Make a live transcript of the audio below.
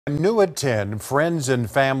New at 10, friends and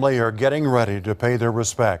family are getting ready to pay their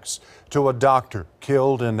respects to a doctor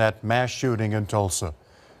killed in that mass shooting in Tulsa.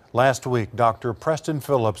 Last week, Dr. Preston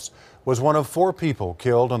Phillips was one of 4 people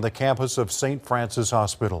killed on the campus of St. Francis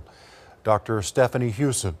Hospital. Dr. Stephanie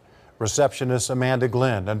Hewson, receptionist Amanda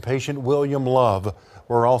Glenn, and patient William Love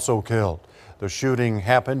were also killed. The shooting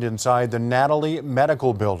happened inside the Natalie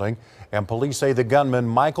Medical Building, and police say the gunman,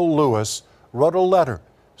 Michael Lewis, wrote a letter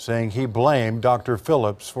saying he blamed Dr.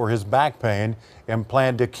 Phillips for his back pain and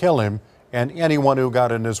planned to kill him and anyone who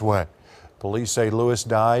got in his way. Police say Lewis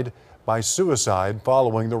died by suicide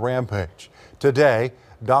following the rampage. Today,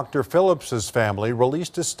 Dr. Phillips's family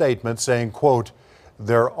released a statement saying, quote,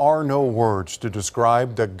 "There are no words to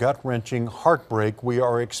describe the gut-wrenching heartbreak we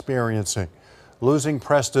are experiencing. Losing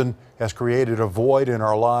Preston has created a void in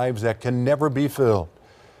our lives that can never be filled.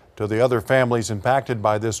 To the other families impacted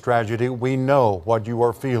by this tragedy, we know what you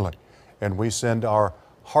are feeling, and we send our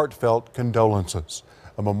heartfelt condolences."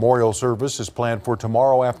 A memorial service is planned for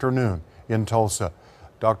tomorrow afternoon in Tulsa.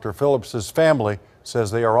 Dr. Phillips's family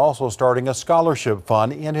says they are also starting a scholarship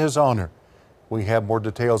fund in his honor. We have more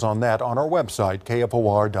details on that on our website,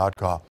 KFOR.com.